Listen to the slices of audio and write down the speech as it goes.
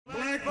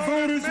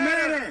voters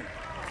matter.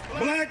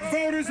 Black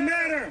voters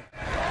matter.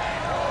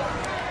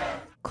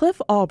 Cliff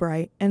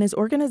Albright and his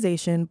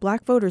organization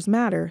Black Voters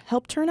Matter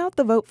helped turn out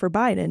the vote for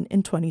Biden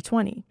in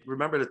 2020.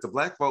 Remember that the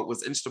Black vote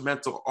was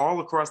instrumental all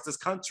across this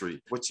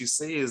country. What you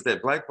see is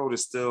that Black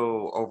voters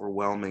still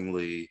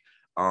overwhelmingly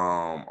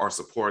are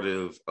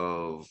supportive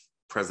of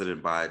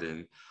President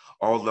Biden,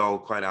 although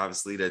quite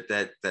obviously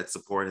that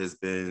support has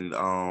been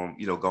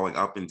going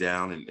up and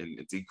down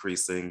and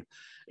decreasing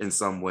in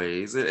some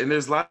ways. And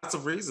there's lots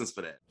of reasons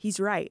for that. He's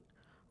right.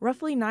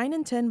 Roughly 9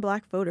 in 10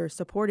 Black voters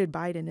supported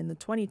Biden in the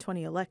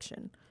 2020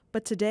 election.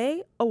 But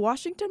today, a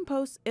Washington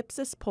Post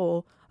Ipsos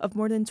poll of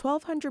more than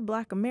 1,200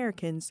 Black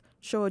Americans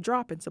show a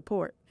drop in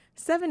support.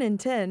 7 in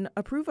 10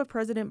 approve of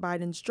President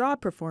Biden's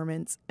job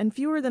performance, and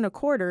fewer than a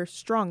quarter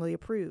strongly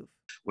approve.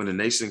 When the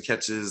nation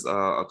catches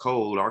a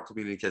cold, our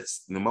community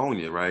gets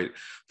pneumonia, right?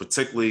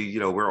 Particularly,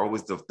 we're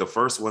always the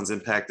first ones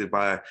impacted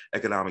by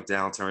economic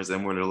downturns,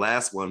 and we're the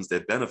last ones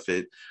that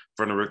benefit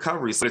from the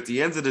recovery. So at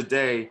the end of the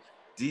day,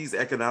 these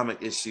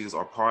economic issues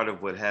are part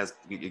of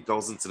it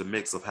goes into the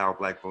mix of how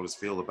Black voters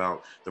feel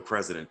about the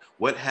president.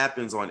 What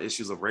happens on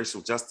issues of racial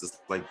justice,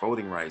 like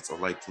voting rights or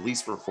like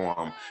police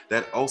reform,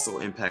 that also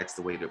impacts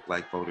the way that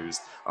Black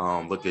voters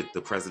look at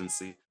the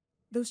presidency.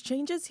 Those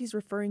changes he's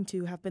referring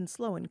to have been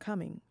slow in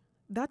coming.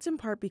 That's in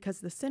part because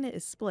the Senate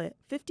is split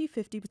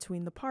 50-50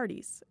 between the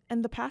parties,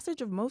 and the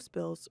passage of most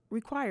bills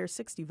requires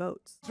 60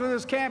 votes. So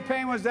this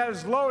campaign was at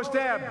its lowest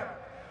ebb.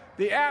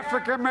 The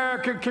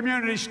African-American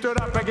community stood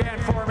up again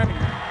for me.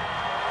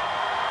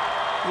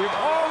 You've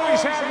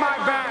always had my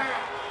back,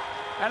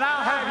 and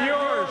I'll have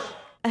yours.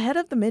 Ahead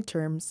of the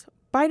midterms,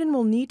 Biden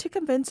will need to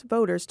convince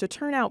voters to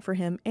turn out for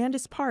him and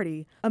his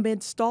party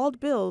amid stalled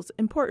bills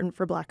important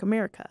for Black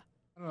America.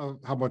 I don't know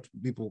how much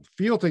people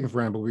feel taken for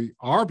granted, but we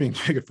are being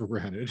taken for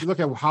granted. If you look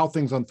at how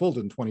things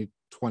unfolded in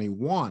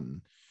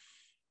 2021,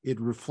 it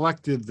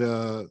reflected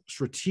the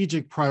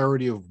strategic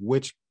priority of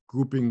which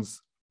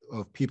groupings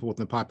of people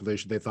within the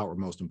population they thought were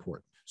most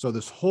important. So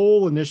this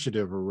whole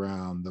initiative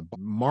around the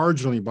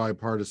marginally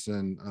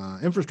bipartisan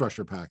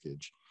infrastructure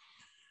package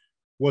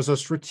was a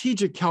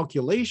strategic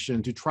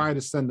calculation to try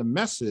to send a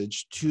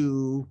message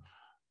to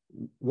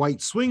white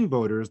swing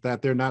voters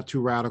that they're not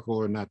too radical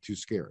or not too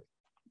scary.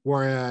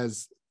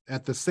 Whereas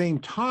at the same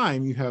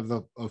time, you have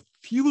a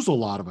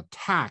fusillade of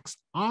attacks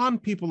on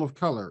people of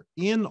color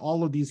in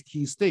all of these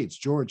key states,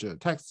 Georgia,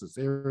 Texas,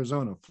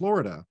 Arizona,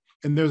 Florida.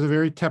 And there's a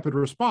very tepid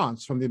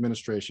response from the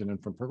administration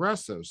and from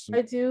progressives.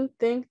 I do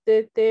think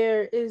that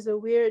there is a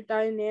weird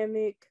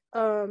dynamic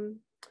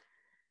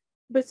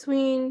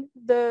between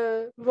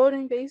the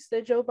voting base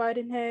that Joe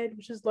Biden had,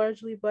 which is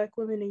largely Black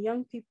women and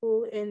young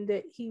people, and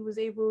that he was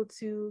able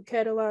to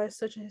catalyze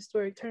such a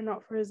historic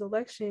turnout for his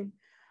election,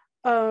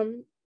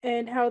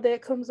 and how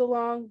that comes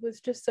along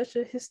with just such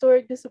a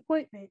historic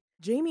disappointment.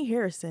 Jamie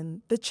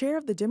Harrison, the chair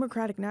of the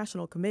Democratic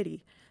National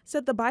Committee,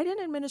 said the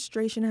Biden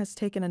administration has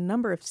taken a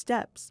number of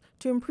steps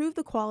to improve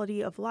the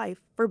quality of life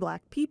for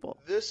Black people.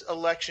 This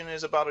election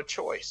is about a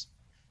choice.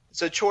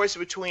 It's a choice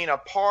between a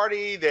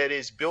party that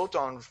is built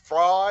on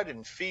fraud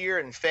and fear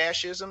and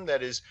fascism,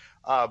 that is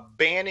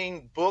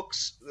banning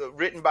books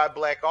written by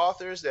Black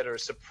authors, that are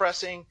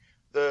suppressing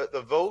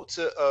the votes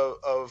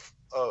of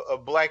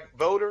Black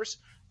voters.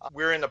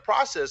 We're in the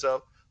process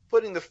of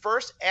putting the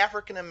first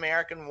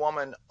African-American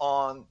woman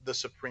on the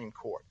Supreme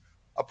Court,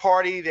 a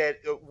party that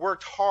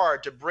worked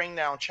hard to bring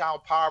down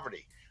child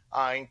poverty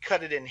and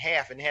cut it in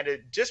half and had a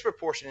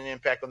disproportionate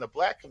impact on the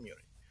Black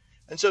community.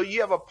 And so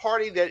you have a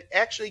party that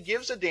actually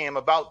gives a damn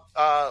about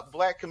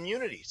Black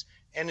communities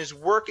and is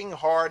working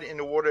hard in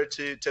order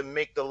to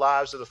make the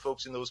lives of the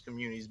folks in those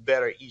communities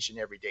better each and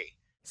every day.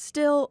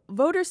 Still,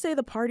 voters say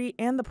the party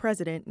and the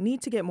president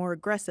need to get more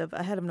aggressive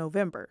ahead of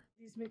November.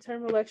 These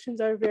midterm elections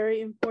are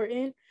very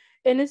important,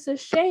 and it's a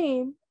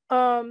shame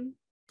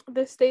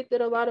the state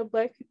that a lot of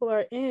Black people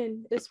are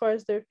in as far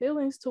as their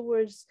feelings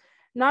towards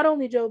not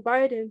only Joe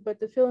Biden, but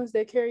the feelings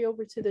that carry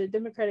over to the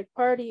Democratic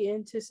Party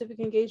and to civic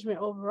engagement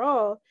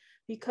overall,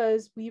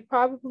 because we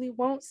probably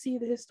won't see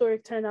the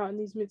historic turnout in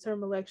these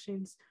midterm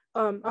elections.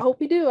 I hope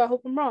we do. I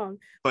hope I'm wrong.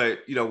 But,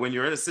 when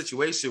you're in a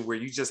situation where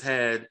you just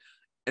had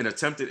an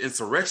attempted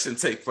insurrection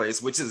take place,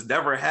 which has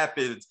never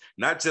happened,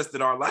 not just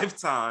in our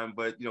lifetime,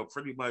 but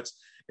pretty much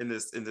in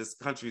this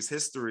country's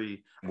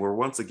history, we're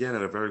once again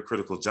at a very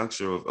critical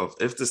juncture of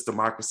if this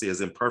democracy, as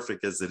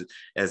imperfect as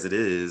it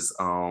is,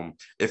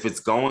 if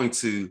it's going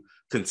to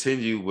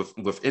continue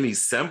with any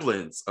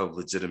semblance of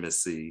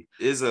legitimacy,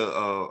 is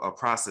a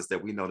process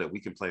that we know that we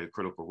can play a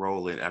critical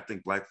role in. I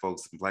think Black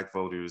folks and Black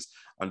voters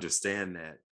understand that.